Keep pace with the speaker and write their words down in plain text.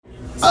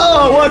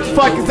Oh, what the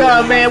fuck is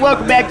up, man?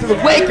 Welcome back to the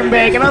Wake and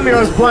Bake, and I'm your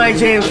host, Blind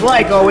James,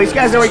 like always. You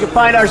guys know where you can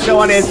find our show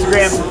on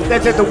Instagram.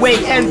 That's at the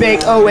Wake and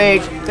Bake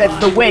OH. That's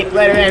the Wake,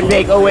 letter and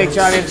Bake OH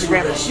on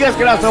Instagram. You guys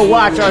can also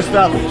watch our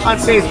stuff on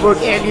Facebook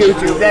and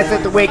YouTube. That's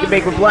at the Wake and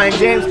Bake with Blind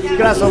James. You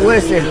can also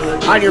listen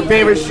on your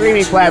favorite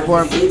streaming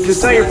platform.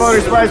 Just tell your phone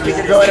or smart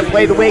speaker, go ahead and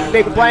play the Wake and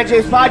Bake with Blind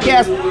James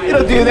podcast.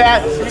 It'll do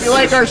that. If you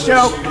like our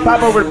show,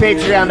 pop over to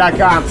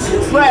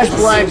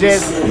patreon.com/Blind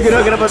James. You can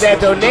hook it up with that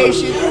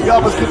donation. You can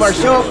help us keep our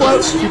show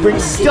afloat. You bring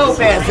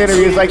dope-ass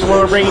interviews like the one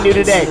we're bringing you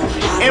today.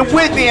 And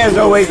with me, as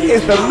always,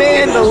 is the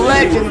man, the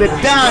legend, the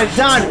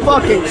Don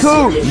fucking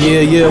Coop.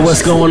 Yeah,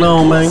 what's going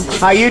on, man?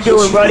 How you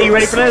doing, buddy? You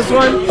ready for this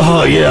one?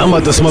 Oh, yeah, I'm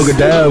about to smoke a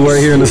dab right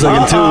here in a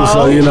second, too,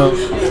 so, you know.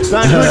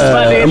 Don Coop's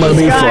my name in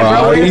the sky,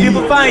 bro. Where can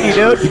people find you,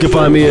 dude? You can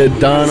find me at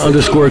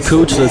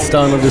Don_Cooch. That's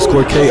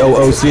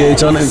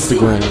Don_KOOCH on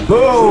Instagram.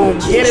 Boom.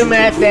 Get him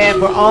at that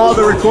for all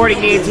the recording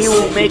needs. He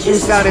will make you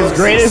sound as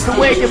great as the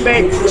Wake and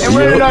Bake. And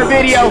running our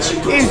video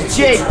is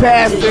Jake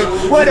Pastor.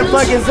 What the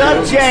fuck is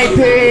up,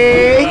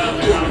 JP?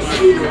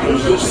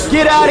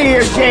 Get out of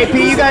here,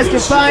 JP. You guys can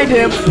find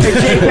him at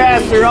Jake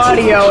Pastor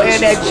Audio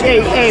and at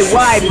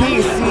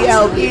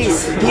JAYPCLE.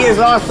 He is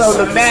also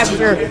the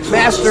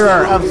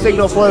masterer of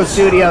Signal Flow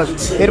Studios.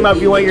 Hit him up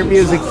if you want your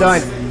music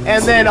done.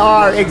 And then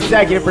our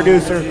executive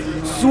producer,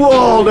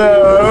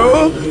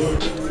 Swaldo.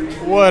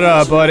 What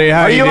up, buddy?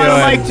 How you doing? Are you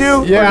on a mic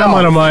too? Yeah, I'm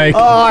on a mic. Oh,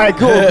 all right,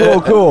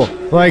 cool.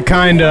 Like,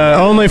 kinda,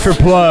 only for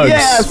plugs.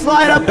 Yeah,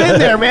 slide up in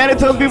there, man, and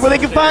tell people they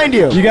can find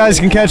you. You guys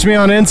can catch me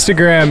on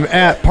Instagram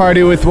at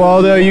Party with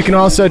Waldo. You can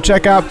also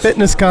check out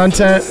fitness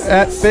content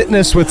at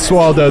Fitness with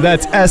Swaldo.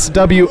 That's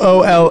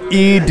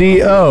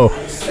SWOLEDO.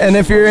 And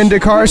if you're into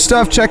car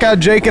stuff, check out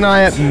Jake and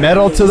I at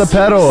Metal to the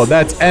Pedal.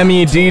 That's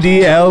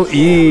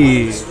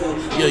MEDDLE.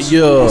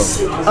 Yeah.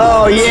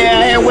 Oh,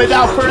 yeah, and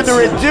without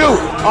further ado,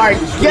 our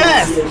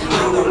guest,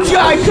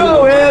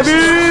 Trichome Heavy!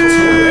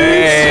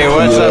 Hey,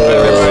 what's up,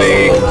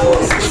 everybody?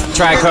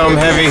 Trichome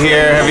Heavy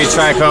here, Heavy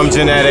Trichome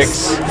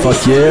Genetics.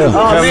 Fuck yeah.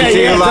 Coming to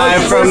you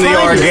live from the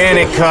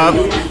Organic Cup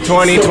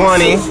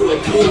 2020.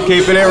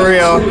 Keeping it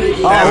real.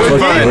 Having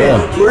fun.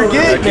 We're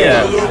getting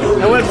it.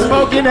 And we're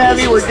smoking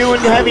heavy. We're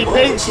doing heavy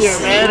things here,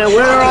 man. And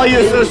where are all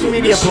your social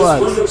media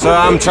plugs? So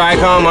I'm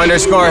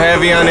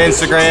Trichome_Heavy on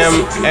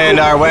Instagram, and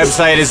our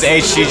website is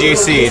HGG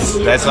Seeds.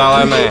 That's all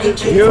I'm at.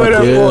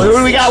 Beautiful. Yeah. Who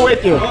do we got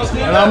with you?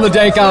 And I'm the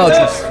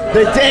Dankologist.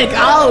 The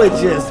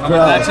Dankologist, bro.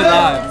 That's it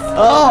live.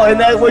 Oh, and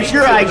what's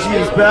your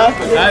IGs, bro?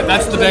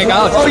 That's the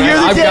Dankologist. Oh, you're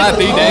the I've got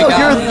the Dankologist.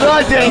 you're the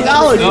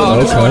Dankologist. No, I'm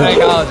just the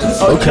Dankologist.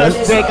 Oh,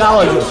 just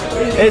Dankologist.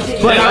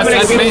 But I'm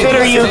going to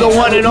consider you the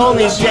one and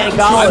only Dankologist.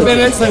 I've been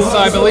in since,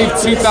 I believe,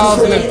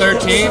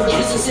 2013.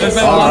 There's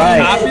been a lot of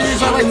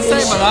copies, I like to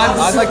say, but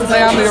I'd like to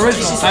say I'm the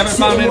original. I haven't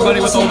found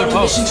anybody with older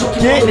posts.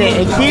 Getting it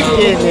and keep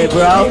getting it,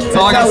 bro. That's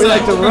all I how can we say.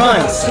 like to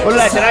run. What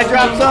did I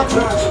drop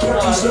something?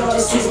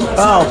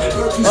 Oh,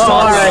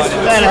 all right.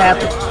 That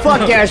happened.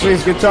 Fuck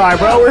Ashley's guitar,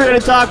 bro. We're here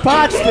to talk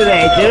pots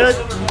today, dude.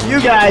 You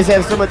guys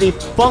have some of the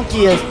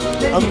funkiest,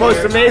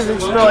 most amazing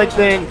smelling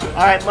thing.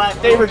 All right, my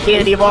favorite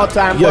candy of all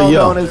time,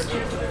 known as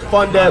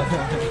Fun Dip.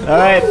 All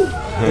right,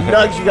 the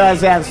nugs you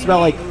guys have smell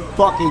like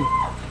fucking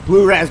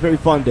blue raspberry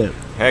Fun Dip.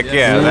 Heck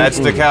yeah, that's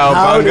the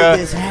How did Cowabunga,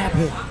 this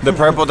happen? the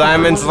Purple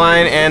Diamonds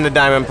line, and the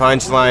Diamond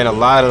Punch line. A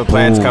lot of the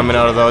plants coming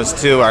out of those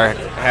two are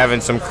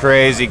having some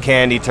crazy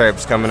candy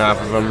terps coming off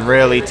of them.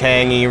 Really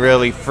tangy,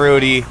 really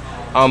fruity.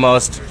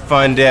 Almost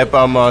Fun Dip,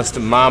 almost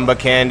Mamba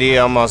candy,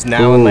 almost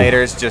now and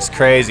later. It's just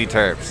crazy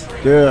terps.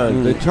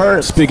 Dude, the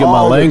terps. Speaking my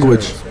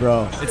language. Terps,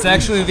 bro. It's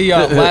actually the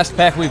last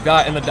pack we've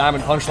got in the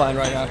Diamond Punch line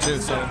right now, too,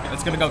 so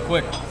it's going to go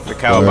quick. The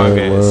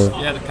Cowabunga is.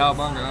 Yeah, the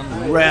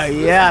Cowabunga. Well,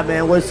 yeah,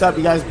 man. What's up?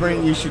 You guys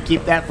you should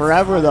keep that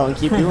forever, though, and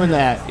keep doing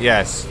that.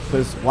 Yes.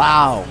 Because,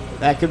 wow,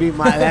 that could be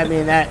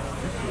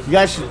you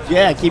guys should,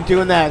 keep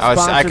doing that.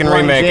 I can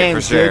remake it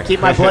for sure. Dude. Keep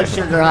my blood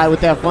sugar high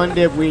with that Fun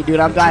Dip weed, dude.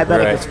 I'm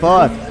diabetic as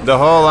fuck. The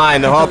whole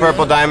line, the whole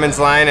Purple Diamonds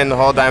line and the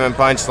whole Diamond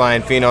Punch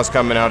line, phenols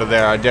coming out of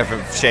there are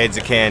different shades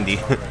of candy.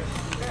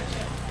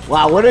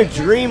 Wow, what a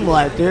dream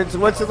life, dude. So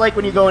what's it like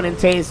when you go in and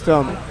taste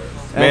them?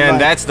 Man,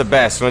 that's the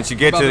best. Once you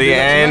get to the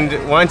end,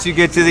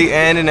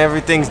 and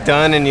everything's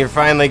done and you're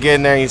finally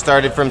getting there, and you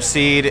started from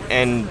seed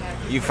and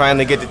you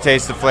finally get to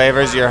taste the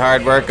flavors, your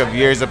hard work of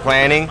years of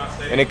planning,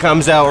 and it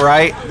comes out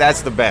right, that's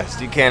the best.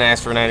 You can't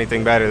ask for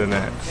anything better than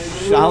that.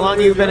 How long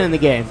have you been in the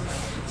game?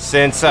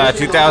 Since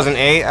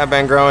 2008, I've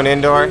been growing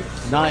indoor.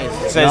 Nice.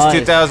 Since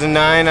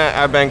 2009,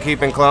 I've been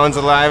keeping clones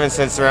alive, and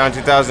since around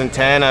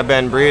 2010, I've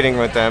been breeding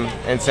with them.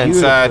 And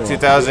since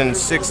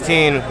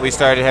 2016, we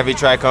started Heavy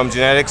Trichome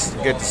Genetics,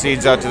 get the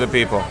seeds out to the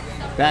people.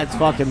 That's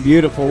fucking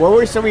beautiful. What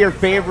were some of your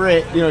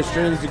favorite,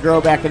 strains to grow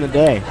back in the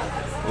day?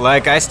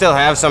 Like, I still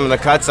have some of the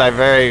cuts I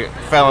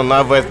fell in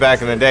love with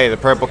back in the day. The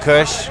Purple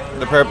Kush,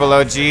 the Purple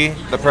OG,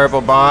 the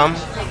Purple Bomb,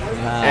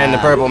 and the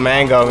Purple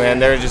Mango, man.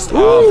 They're just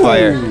all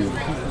fire.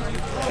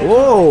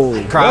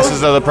 Whoa.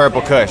 Crosses of the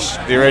Purple Kush.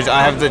 The original.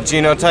 I have the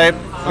genotype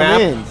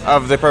map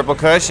of the Purple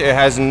Kush. It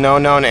has no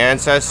known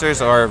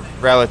ancestors or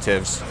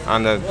relatives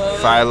on the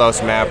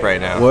Phylos map right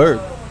now. Word.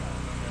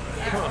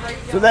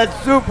 So that's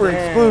super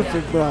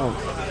exclusive, bro.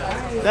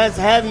 That's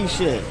heavy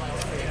shit.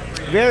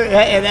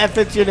 And that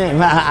fits your name.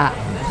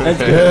 That's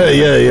good.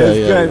 Yeah. That's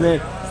good, man.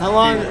 How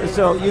long?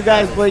 So you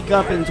guys wake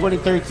up in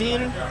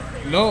 2013?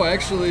 No,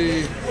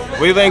 actually,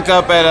 We link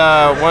up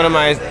at one of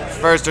my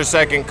first or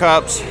second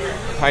cups.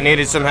 I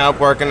needed some help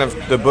working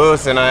the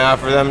booth, and I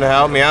offered them to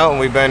help me out, and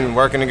we've been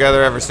working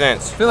together ever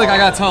since. I feel like I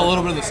gotta tell a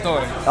little bit of the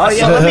story. Oh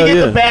yeah, let me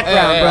get the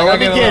background, bro. Let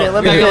me get it.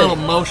 Let me get get a little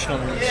it. emotional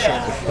with this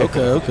shit.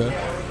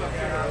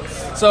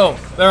 Okay. So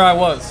there I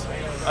was,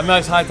 a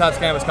nice high tops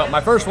canvas cup.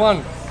 My first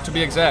one, to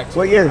be exact.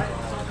 What year?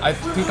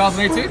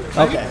 2018. Maybe?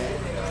 Okay.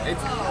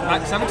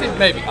 17,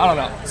 maybe. I don't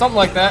know. Something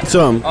like that.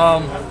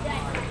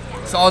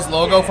 Saw his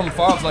logo from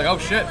afar. I was like, oh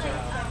shit,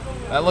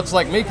 that looks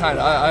like me, kind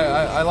of.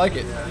 I like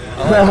it.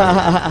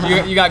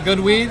 You got good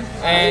weed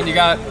and you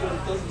got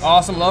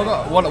awesome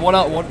logo.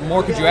 What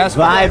more could you ask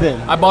for? Vibing.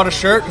 I bought a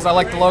shirt because I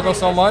like the logo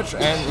so much,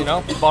 and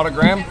bought a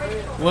gram.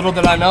 Little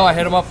did I know, I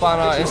hit him up on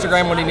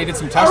Instagram when he needed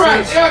some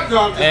testers,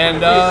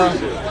 and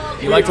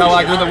he liked how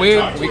I grew the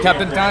weed. We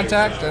kept in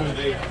contact, and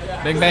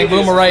big bang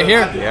boom, we're right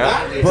here.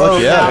 Yeah.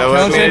 Bro,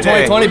 Comes in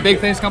 2020, big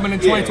things coming in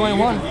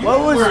 2021.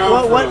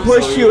 what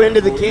pushed you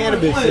into the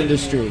cannabis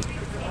industry?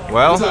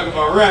 Well,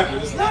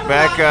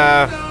 back,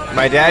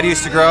 my dad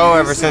used to grow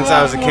ever since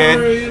I was a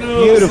kid.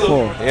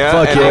 Beautiful. Yeah,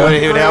 Fuck and yeah.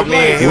 he would help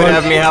me. He would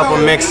have me help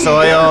him mix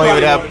soil. He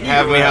would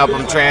have me help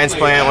him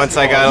transplant once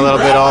I got a little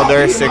bit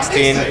older,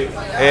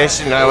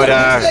 16-ish, and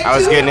I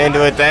was getting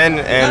into it then.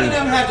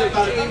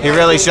 And he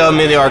really showed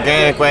me the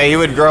organic way. He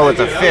would grow with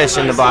a fish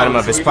in the bottom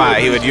of his pot.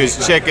 He would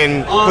use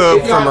chicken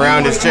poop from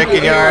around his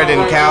chicken yard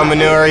and cow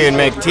manure. He would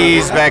make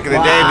teas back in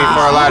the day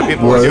before a lot of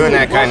people were doing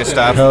that kind of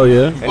stuff. Hell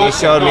yeah. And he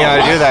showed me how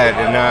to do that,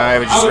 and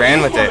I just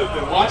ran with it.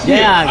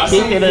 Yeah,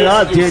 keeping it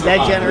up, dude. That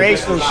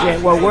generational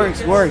shit. What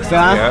works,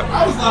 huh?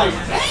 Yeah.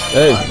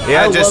 Hey.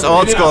 Yeah, just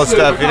old school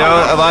stuff,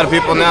 A lot of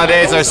people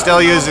nowadays are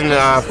still using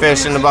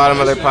fish in the bottom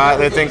of their pot.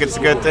 They think it's a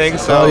good thing,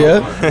 so. Oh,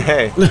 yeah?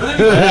 Hey. For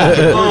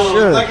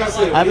sure.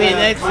 I mean,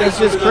 that's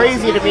just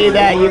crazy to me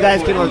that you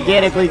guys can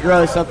organically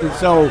grow something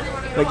so,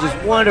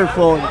 just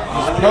wonderful and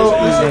just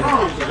potent.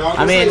 And,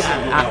 I mean,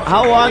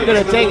 how long did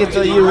it take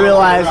until you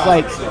realized,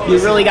 you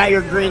really got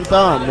your green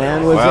thumb,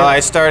 man? I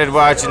started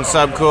watching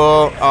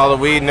Subcool, all the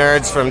weed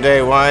nerds from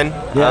day one.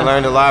 Yeah. I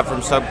learned a lot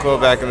from Subcool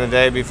back in the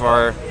day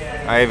before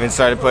I even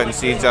started putting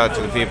seeds out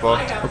to the people.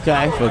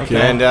 Okay.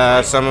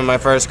 And some of my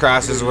first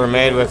crosses were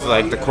made with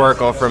the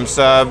Quirkle from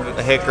Sub,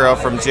 the Hit Girl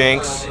from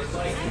Jinx.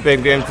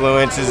 Big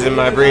influences in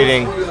my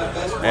breeding.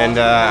 And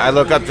I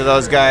look up to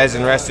those guys,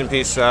 and rest in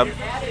peace, Sub.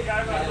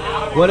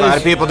 A lot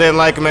of people didn't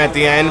like him at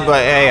the end,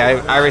 but hey,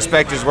 I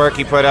respect his work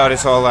he put out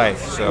his whole life.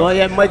 So. Well,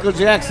 yeah, Michael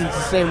Jackson's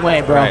the same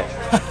way, bro. Right.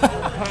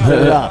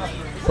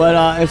 But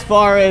as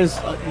far as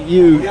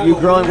you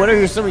growing, what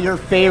are some of your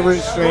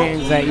favorite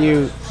strains that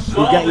you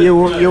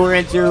were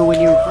into when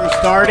you first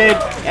started,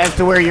 as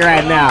to where you're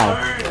at now?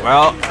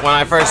 Well, when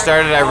I first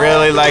started, I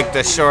really liked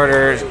the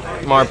shorter,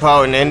 more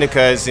potent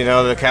indicas,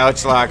 the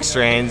couch lock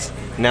strains.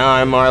 Now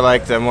I'm more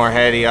like the more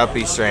heady,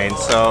 uppy strains.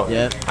 So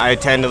I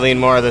tend to lean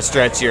more of the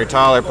stretchier,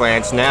 taller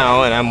plants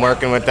now, and I'm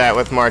working with that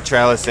with more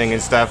trellising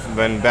and stuff.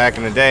 But back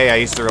in the day, I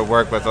used to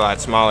work with a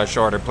lot smaller,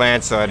 shorter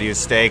plants, so I'd use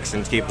stakes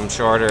and keep them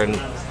shorter and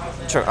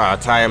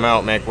tie them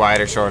out, make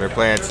wider, shorter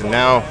plants. And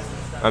now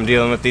I'm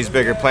dealing with these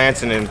bigger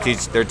plants, and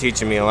they're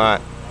teaching me a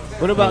lot.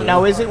 What about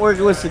now? Isn't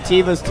working with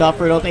sativas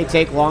tougher? Don't they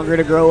take longer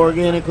to grow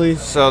organically?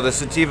 So the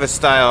sativa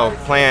style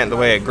plant, the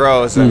way it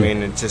grows, I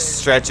mean, it just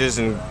stretches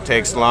and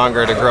takes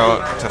longer to grow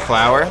to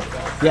flower.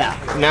 Yeah.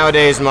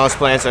 Nowadays, most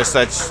plants are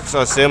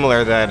so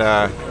similar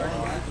that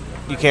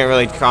you can't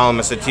really call them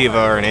a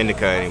sativa or an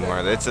indica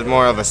anymore. It's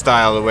more of a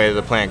style, the way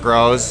the plant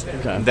grows.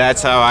 Okay.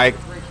 That's how I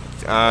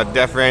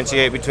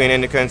differentiate between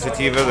indica and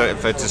sativa.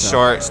 If it's a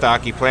short,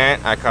 stocky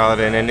plant, I call it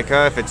an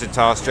indica. If it's a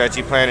tall,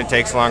 stretchy plant, it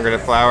takes longer to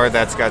flower.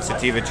 That's got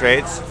sativa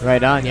traits.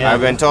 Right on, yeah.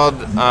 I've been told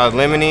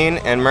limonene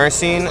and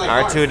myrcene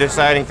are two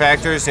deciding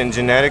factors in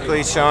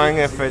genetically showing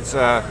if it's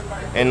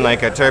in a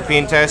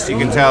terpene test. You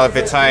can tell if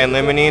it's high in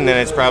limonene, then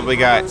it's probably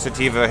got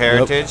sativa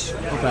heritage.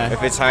 Okay.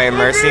 If it's high in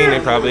myrcene,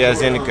 it probably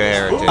has indica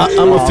heritage.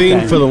 I'm a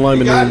fiend for the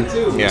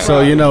limonene. Yeah.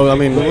 So The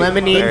lemonene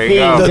lemonine you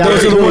go. fiend.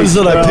 those are the ones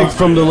that I picked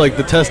from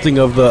the testing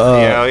of the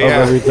Yeah.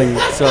 of everything.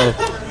 So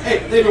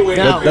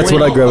that's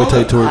what I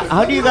gravitate toward.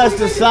 How do you guys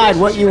decide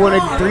what you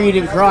want to breed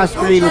and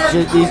crossbreed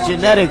with these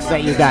genetics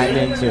that you've gotten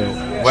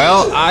into?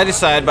 Well, I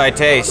decide by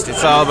taste.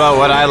 It's all about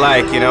what I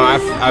like.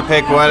 I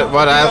pick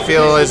what I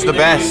feel is the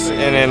best,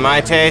 and in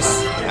my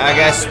taste, I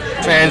guess,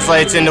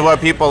 translates into what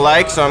people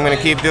like. So I'm gonna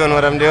keep doing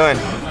what I'm doing.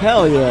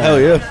 Hell yeah. Hell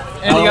yeah.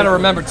 And you got to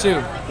remember too,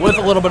 with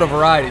a little bit of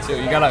variety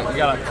too. You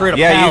gotta create a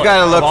Yeah, you palette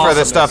gotta look of for the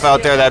awesomeness. stuff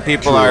out there that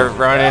people are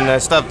running, the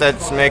stuff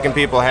that's making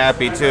people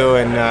happy too,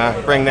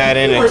 and bring that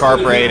in and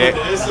incorporate it.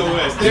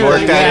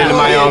 Work that into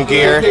my own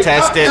gear,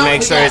 test it,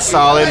 make sure it's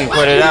solid, and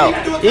put it out.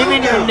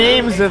 Even your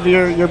names of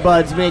your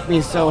buds make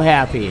me so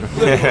happy.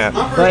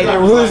 Like,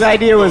 whose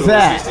idea was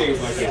that?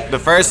 the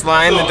first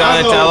line, the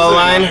Donatello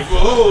line,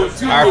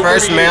 our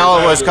first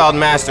male was called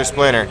Master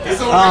Splinter.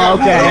 Oh,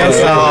 okay. And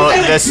so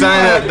the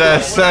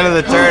son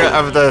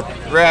of the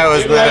rat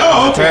was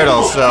the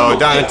turtle. So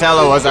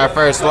Donatello was our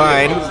first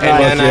line,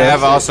 and then I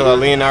have also a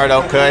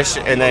Leonardo Kush,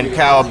 and then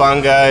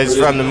Cowabunga is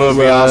from the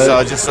movie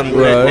also. Just some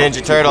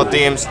Ninja Turtle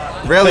themes,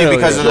 really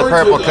because of the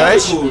purple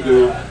Kush.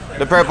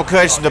 The purple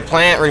Kush, the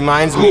plant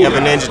reminds me of a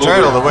Ninja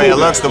Turtle. The way it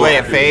looks, the way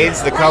it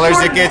fades, the colors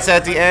it gets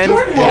at the end,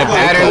 and the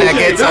pattern that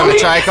gets on the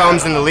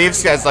trichomes and the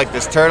leaves has like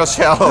this turtle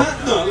shell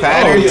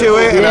pattern to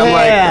it. And I'm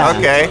like,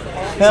 okay.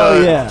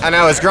 Hell yeah. And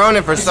I was growing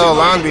it for so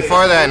long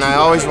before that, and I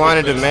always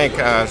wanted to make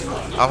a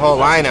whole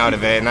line out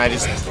of it, and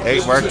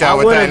it worked out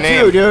with that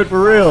name. Too, dude,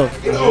 for real.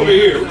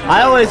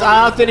 I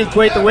often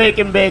equate the Wake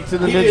and Bake to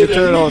the Ninja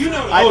Turtles.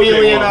 I be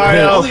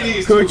Leonardo,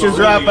 Cooch is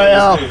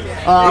Raphael,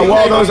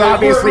 Waldo's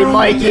obviously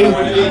Mikey.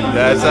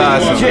 That's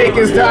awesome. Jake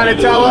is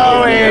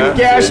Donatello, and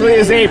Gashley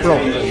is April.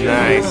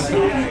 Nice.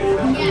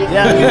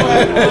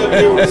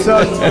 Yeah.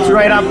 So that's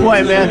right on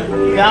point, man.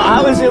 Now,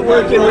 how is it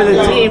working with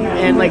a team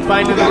and like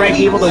finding the right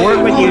people to work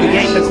with you to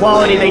get the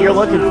quality that you're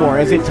looking for?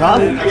 Is it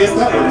tough?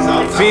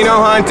 Pheno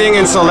hunting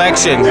and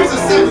selection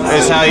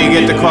is how you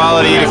get the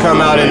quality to come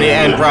out in the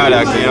end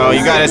product. You know,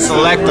 you got to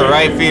select the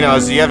right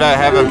phenos. You have to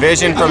have a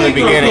vision from the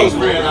beginning.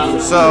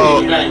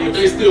 So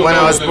when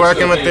I was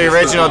working with the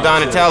original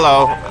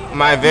Donatello,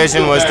 my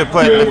vision was to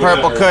put the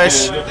purple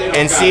Kush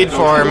in seed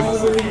form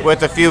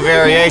with a few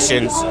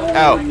variations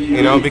out,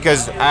 you know,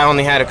 because I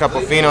only had a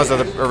couple phenos of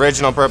the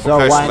original purple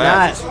Kush why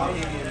left.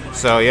 not?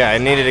 So yeah, it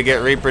needed to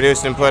get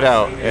reproduced and put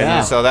out,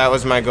 and so that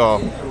was my goal.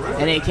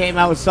 And it came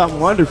out with something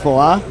wonderful,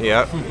 huh?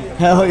 Yep.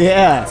 Hell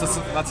yeah.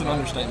 That's an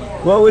understatement.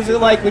 What was it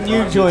like when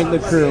you joined the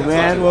crew,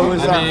 man? What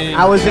was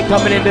how was it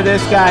coming into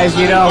this, guys?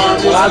 You know,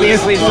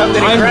 obviously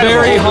something I'm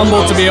incredible. very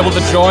humbled to be able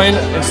to join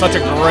in such a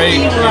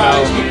great,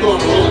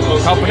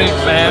 company.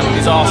 Man,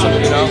 he's awesome.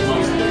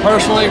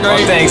 Personally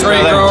great. Thanks,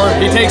 great brother. grower.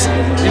 He takes,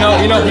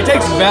 he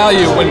takes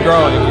value when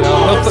growing.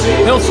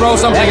 He'll throw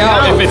something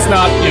out if it's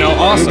not,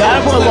 awesome. You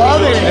gotta put love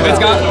in it.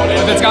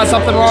 If it's got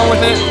something wrong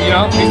with it,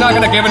 he's not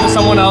gonna give it to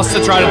someone else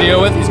to try to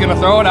deal with. He's gonna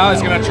throw it out.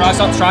 He's gonna try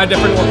a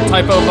different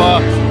type of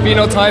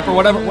phenotype or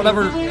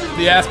whatever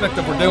the aspect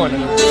that we're doing.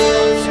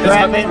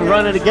 Scrap it and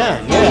run it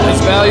again. Yeah.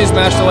 His values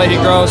match the way he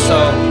grows,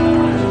 so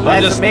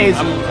That's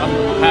amazing.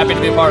 I'm happy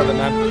to be a part of it,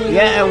 man.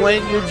 Yeah, and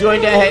when you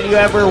joined had you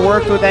ever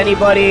worked with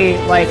anybody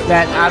like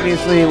that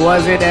obviously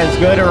wasn't as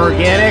good or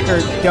organic or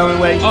doing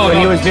what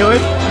he was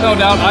doing? No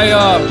doubt.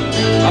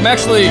 I'm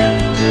actually,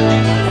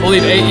 I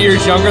believe, 8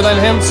 years younger than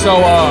him, so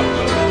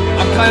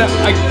I'm kind of,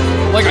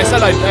 like I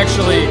said, I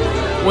actually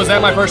was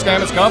at my first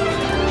Cannabis Cup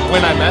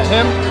when I met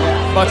him,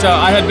 but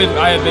I had been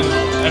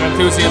an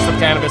enthusiast of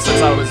cannabis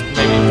since I was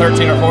maybe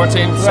 13 or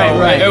 14, so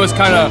right. It was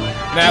kind of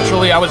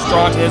naturally, I was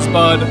drawn to his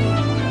bud,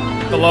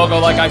 the logo,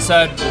 like I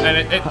said, and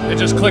it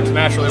just clicked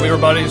naturally. We were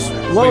buddies.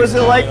 What was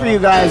it like for you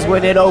guys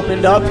when it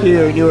opened up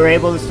here and you were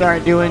able to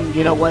start doing,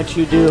 what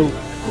you do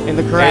in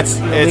the correct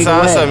It's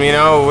awesome,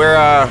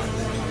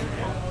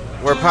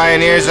 we're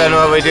pioneers on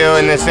what we do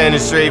in this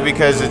industry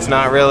because it's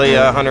not really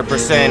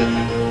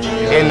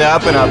 100% in the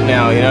up and up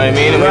now, you know what I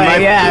mean? And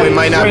we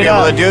might not be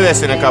able to do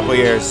this in a couple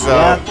years, so.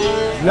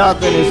 Yep.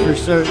 Nothing is for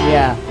certain,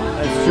 yeah,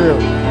 that's true.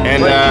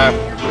 And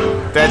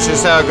that's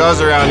just how it goes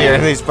around here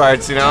in these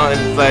parts, And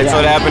that's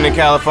what happened in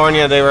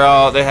California.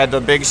 They had the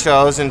big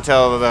shows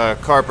until the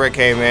corporate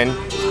came in,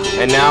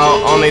 and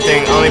now only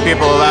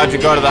people allowed to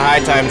go to the high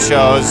time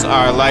shows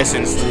are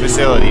licensed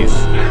facilities.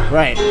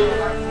 Right.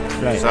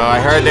 So I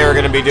heard they were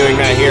going to be doing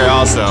that here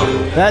also.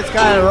 That's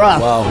kind of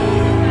rough. Wow.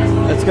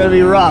 That's going to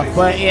be rough,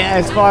 but yeah,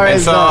 as far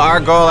as so our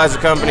goal as a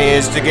company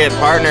is to get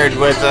partnered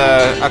with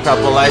a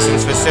couple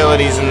licensed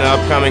facilities in the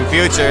upcoming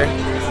future,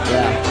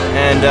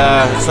 and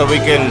so we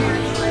can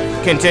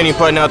continue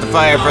putting out the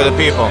fire for the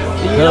people.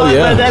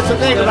 That's the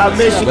thing about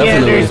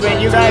Michiganders, man.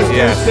 You guys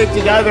do stick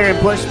together and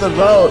push the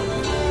vote.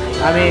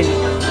 I mean,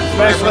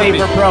 especially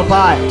for Pro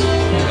Pie.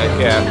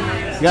 Yeah.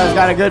 You guys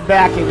got a good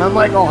backing.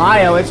 Unlike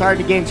Ohio, it's hard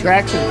to gain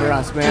traction for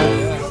us, man.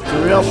 It's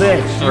a real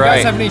bitch. Do you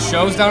guys have any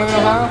shows down in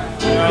Ohio?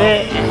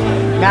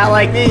 Not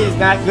like these.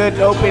 Not good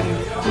open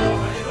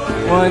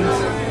ones.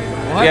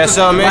 What? Yeah,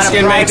 so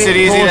Michigan makes it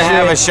easy to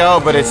have a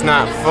show, but it's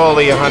not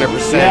fully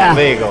 100%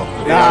 legal.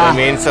 You know what I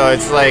mean? So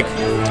it's like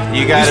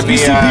you got to be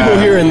see people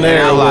here and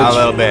there a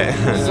little bit.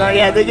 So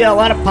yeah, they get a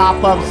lot of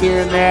pop-ups here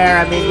and there.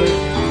 I mean,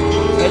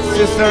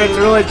 it's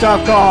a really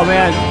tough call,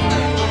 man.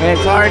 And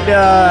it's hard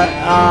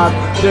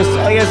to just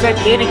like I said,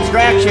 gaining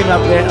traction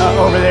up there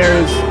over there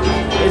is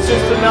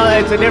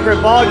it's a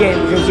different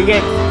ballgame because you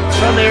get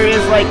some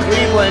areas like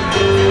Cleveland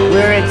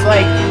where it's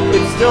like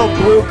it's still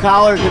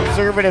blue-collar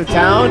conservative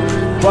town,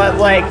 but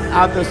like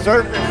on the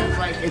surface, it's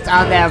like it's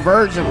on that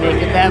verge of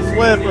making that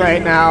flip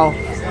right now.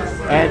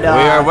 And we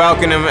are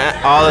welcoming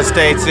all the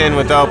states in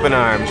with open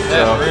arms.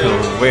 So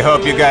we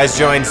hope you guys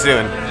join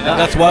soon.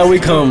 That's why we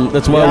come.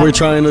 That's why we're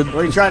trying to.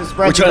 We're trying to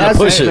spread the message,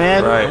 push it,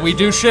 man. Right. We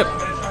do ship.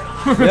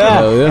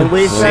 Yeah, and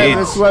we say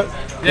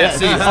Yeah,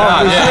 seeds.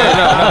 Oh,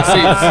 No,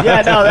 seeds.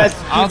 Yeah, no, that's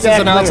Ounces exactly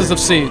and ounces of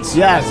seeds.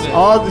 Yes,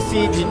 all the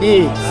seeds you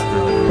need.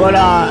 But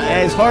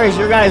as far as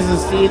your guys'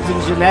 seeds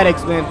and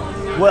genetics, man,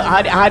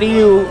 how do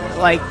you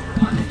like?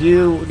 Do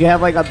you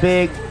have like a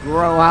big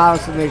grow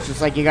house and it's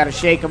just like you got to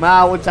shake them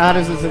out? How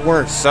does this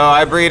work? So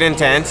I breed in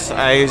tents.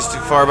 I use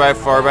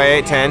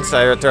 4x4x8 tents.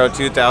 I throw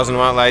 2,000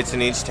 watt lights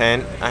in each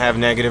tent. I have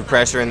negative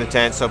pressure in the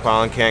tent so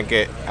pollen can't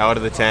get out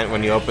of the tent.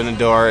 When you open the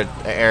door,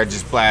 the air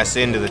just blasts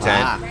into the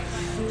tent.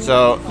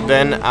 So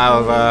then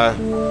I'll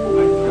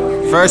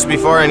first,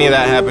 before any of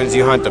that happens,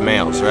 you hunt the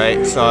males,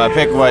 right? So I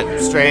pick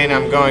what strain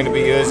I'm going to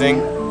be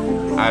using.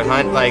 I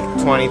hunt like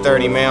 20,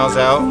 30 males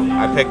out.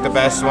 I pick the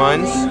best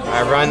ones.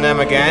 I run them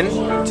again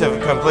to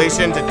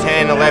completion to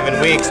 10, 11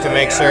 weeks to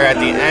make sure at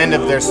the end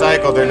of their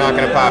cycle they're not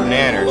going to pop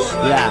nanners.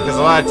 Yeah. Because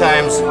a lot of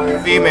times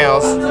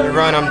females, you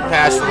run them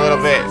past a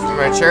little bit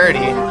maturity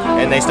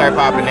and they start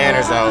popping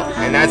nanners out.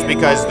 And that's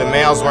because the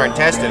males weren't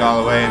tested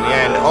all the way in the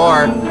end,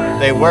 or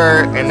they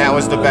were and that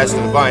was the best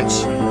of the bunch.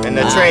 And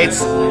the traits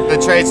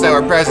that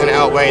were present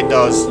outweighed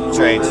those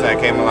traits that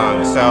came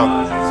along.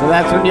 So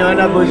that's when you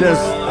end up with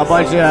just a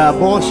bunch of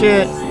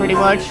bullshit, pretty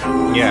much.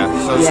 Yeah.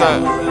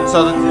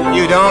 So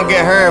you don't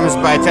get herms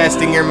by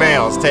testing your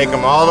males. Take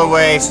them all the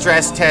way.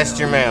 Stress test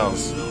your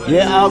males.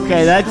 Yeah.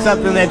 Okay, that's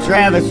something that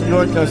Travis from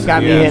North Coast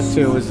got me hip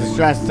to, was the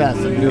stress test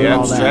and doing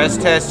all that. Stress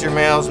test your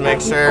males.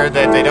 Make sure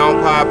that they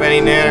don't pop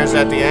any nanners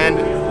at the end,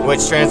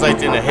 which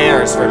translates into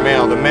hairs for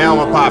male. The male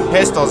will pop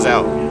pistils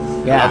out.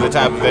 Yeah. Of the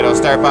top of it. It'll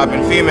start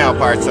popping female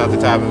parts out the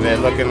top of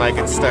it, looking like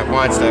it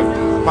wants to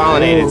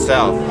pollinate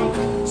itself.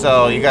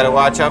 So you got to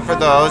watch out for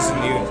those.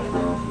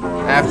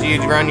 And after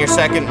you run your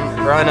second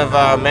run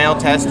of male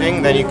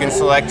testing, then you can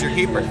select your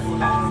keeper.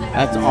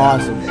 That's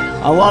awesome.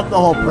 I love the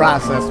whole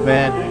process,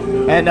 man.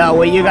 And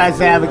what you guys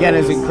have, again,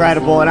 is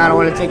incredible. And I don't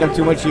want to take up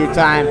too much of your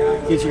time.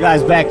 Get you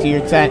guys back to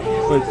your tent.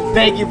 But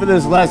thank you for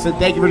this lesson.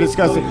 Thank you for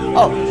discussing.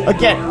 Oh,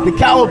 again, the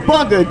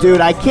cowabunga,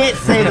 dude. I can't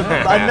say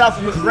enough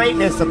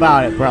greatness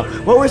about it, bro.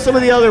 What were some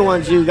of the other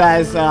ones you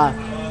guys that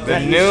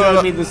you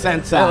showed me the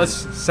sense of?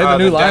 Let's say the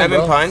new line,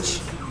 Diamond bro. Punch.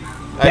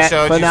 I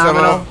showed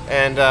phenomenal. you some of them.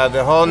 And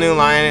the whole new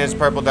line is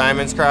Purple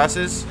Diamonds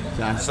crosses.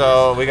 Okay.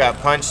 So we got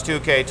Punch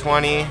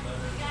 2K20,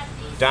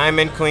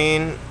 Diamond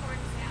Queen,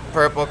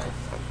 Purple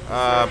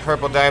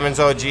Diamonds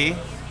OG.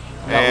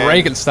 And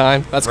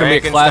Rankenstein. That's going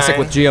to be a classic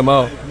with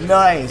GMO.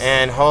 Nice.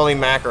 And Holy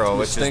Mackerel,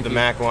 which is the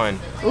Mac 1.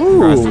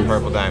 Ooh. Across the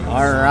Purple Diamonds.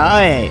 All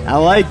right. I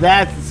like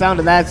that. The sound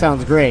of that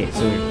sounds great.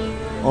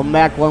 So,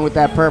 Mac 1 with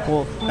that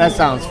purple. That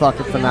sounds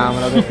fucking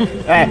phenomenal.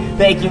 Hey,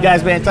 thank you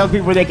guys, man. Tell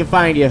people where they can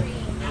find you.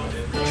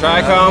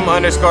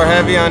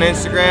 Trichome_heavy on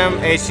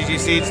Instagram,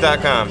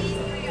 htgseeds.com.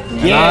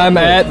 Yeah, I'm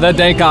at the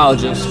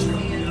Dankologist.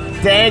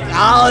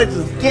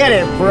 Dankologist, get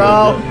it,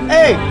 bro.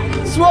 Hey,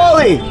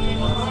 Swoley.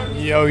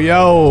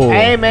 Yo.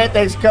 Hey, man,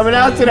 thanks for coming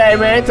out today,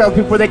 man. Tell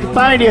people where they can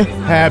find you.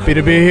 Happy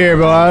to be here,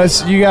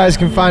 boss. You guys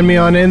can find me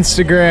on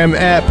Instagram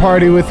at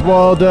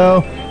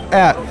PartyWithWaldo,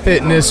 at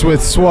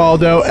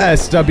FitnessWithSwaldo,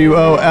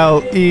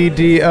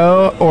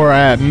 SWOLEDO, or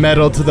at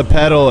Metal to the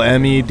Pedal,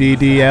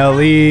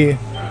 MEDDLE.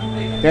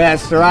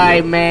 That's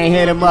right, man.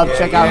 Hit him up.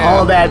 Check out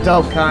all that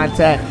dope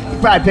content. You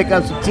can probably pick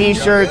up some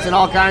t-shirts and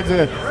all kinds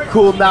of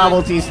cool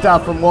novelty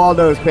stuff from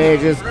Waldo's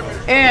pages.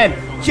 And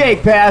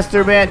Jake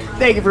Pastor, man,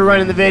 thank you for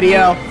running the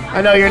video.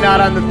 I know you're not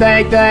on the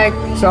thing,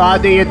 so I'll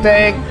do your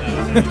thing.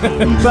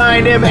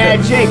 Find him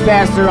at Jake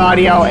Pastor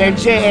Audio and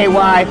JAYPCLE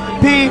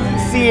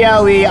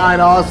on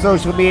all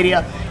social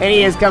media. And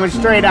he is coming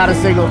straight out of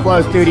Signal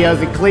Flow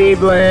Studios in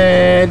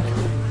Cleveland.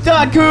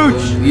 Todd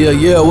Cooch.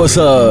 Yeah, what's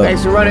up?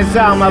 Thanks for running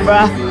sound, my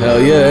bro.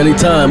 Hell yeah,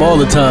 anytime, all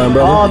the time,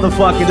 brother. All the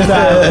fucking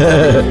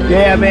time.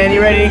 Yeah, man,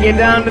 you ready to get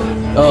down to?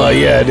 Oh,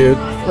 yeah, dude.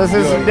 Let's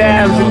do some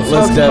dabs and smoke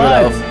Let's some dab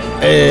buds. it out.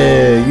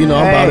 Hey, you know,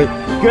 I'm about it.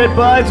 Good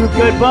buds with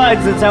good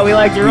buds. That's how we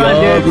like to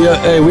run, dude. Yeah,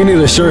 hey, we need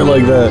a shirt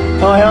like that.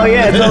 Oh, hell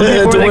yeah. Tell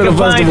people To where win they can the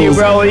find you, festivals.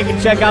 bro. You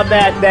can check out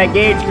that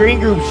Gage Green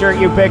Group shirt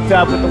you picked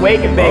up with the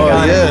Wake and Bake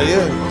on it.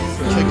 Yeah.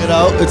 Check it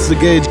out. It's the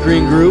Gage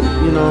Green Group.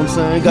 You know what I'm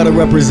saying? Gotta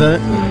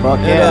represent. Fuck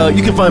And, yeah.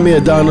 you can find me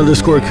at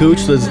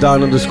Don_Cooch. That's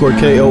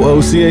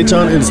Don_KOOCH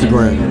on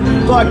Instagram.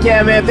 Fuck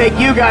yeah, man. Thank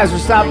you guys for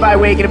stopping by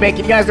Wake and Bake.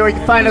 You guys know where you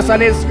can find us on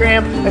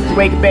Instagram. That's the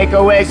Wake and Bake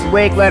OH,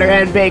 Wake letter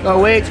and Bake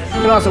OH. You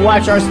can also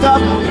watch our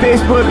stuff,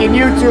 Facebook and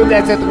YouTube.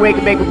 That's at the Wake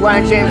and Bake with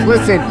Blind James.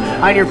 Listen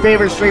on your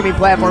favorite streaming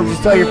platform.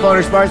 Just tell your phone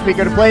or smart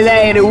speaker to play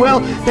that, and it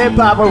will. Then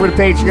pop over to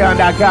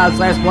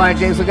patreon.com/Blind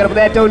James. Look up with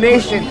that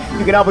donation.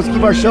 You can help us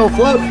keep our show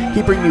afloat,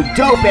 keep bringing you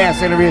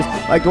dope-ass interviews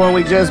like the one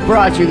we just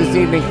brought you this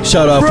evening.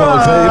 Shout out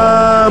Fog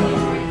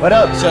Vape. What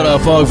up? Shout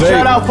out Fog Vape.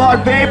 Shout out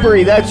Fog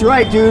Vapory. That's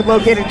right, dude.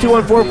 Located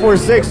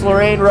 21446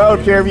 Lorraine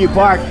Road, Fairview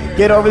Park.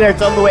 Get over there.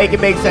 Tell them the Wake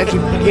and Bake sent you.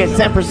 You get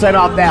 10%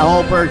 off that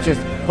whole purchase.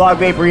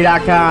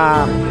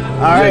 FogVapory.com.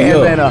 All right,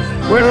 Yo. and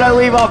then where did I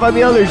leave off on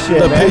the other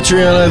shit, The man?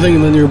 Patreon, I think,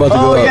 and then you're about to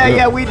go Oh, out.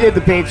 yeah, we did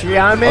the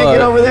Patreon, man. All Get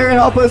right. over there and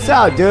help us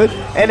out, dude.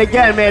 And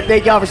again, man,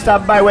 thank y'all for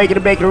stopping by Waking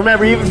and Baking.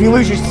 Remember, even if you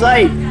lose your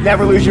sight,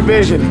 never lose your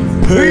vision.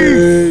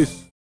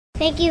 Peace.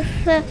 Thank you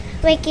for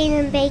waking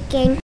and baking.